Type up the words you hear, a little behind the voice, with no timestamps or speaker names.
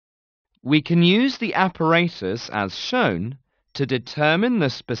We can use the apparatus as shown to determine the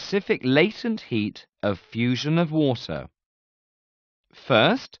specific latent heat of fusion of water.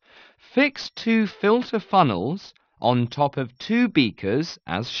 First, fix 2 filter funnels on top of 2 beakers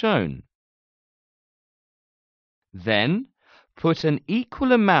as shown. Then, put an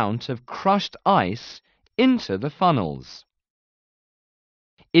equal amount of crushed ice into the funnels.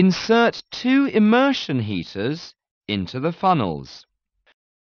 Insert 2 immersion heaters into the funnels.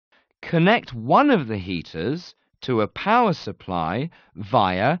 Connect one of the heaters to a power supply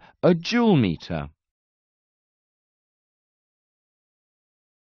via a joule meter.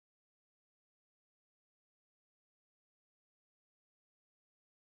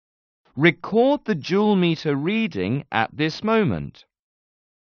 Record the joule meter reading at this moment.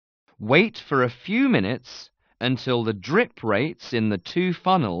 Wait for a few minutes until the drip rates in the 2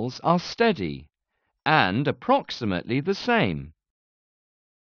 funnels are steady and approximately the same.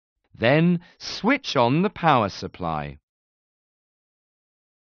 Then switch on the power supply.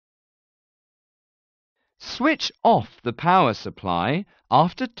 Switch off the power supply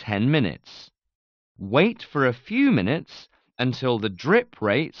after 10 minutes. Wait for a few minutes until the drip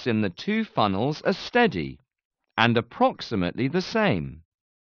rates in the 2 funnels are steady and approximately the same.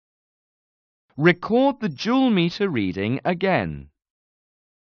 Record the joule meter reading again.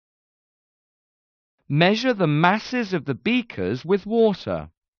 Measure the masses of the beakers with water.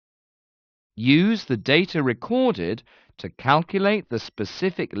 Use the data recorded to calculate the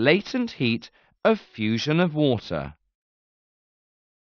specific latent heat of fusion of water.